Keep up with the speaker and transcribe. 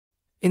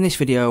In this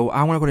video,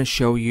 I'm going to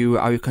show you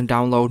how you can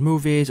download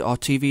movies or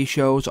TV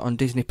shows on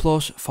Disney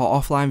Plus for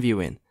offline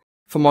viewing.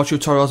 For more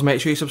tutorials, make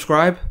sure you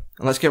subscribe,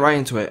 and let's get right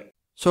into it.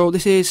 So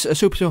this is a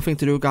super simple thing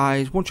to do,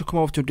 guys. Once you come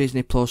over to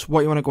Disney Plus,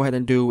 what you want to go ahead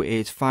and do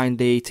is find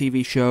the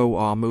TV show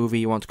or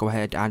movie you want to go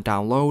ahead and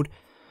download.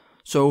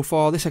 So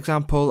for this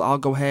example, I'll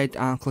go ahead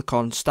and click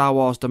on Star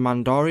Wars The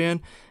Mandalorian,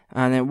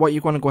 and then what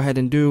you want to go ahead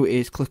and do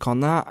is click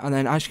on that, and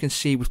then as you can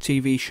see with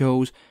TV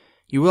shows,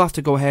 you will have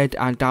to go ahead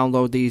and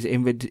download these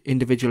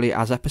individually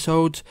as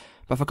episodes.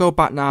 But if I go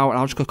back now and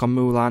I'll just click on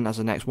Mulan as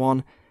the next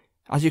one,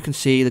 as you can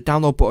see the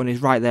download button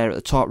is right there at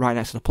the top, right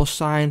next to the plus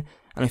sign.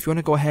 And if you want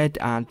to go ahead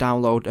and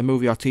download a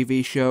movie or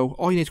TV show,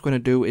 all you need to go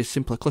and do is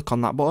simply click on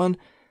that button.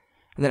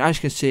 And then as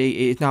you can see,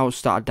 it is now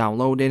started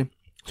downloading.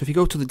 So if you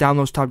go to the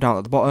downloads tab down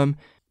at the bottom,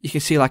 you can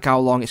see like how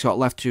long it's got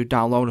left to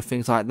download and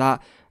things like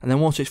that. And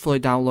then once it's fully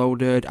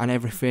downloaded and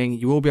everything,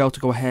 you will be able to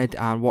go ahead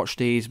and watch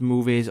these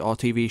movies or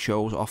TV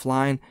shows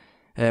offline.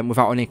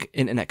 Without any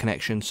internet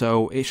connection.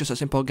 So it's just that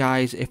simple,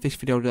 guys. If this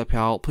video did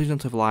help, please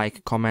don't leave a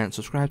like, comment,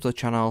 subscribe to the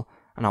channel,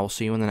 and I will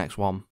see you in the next one.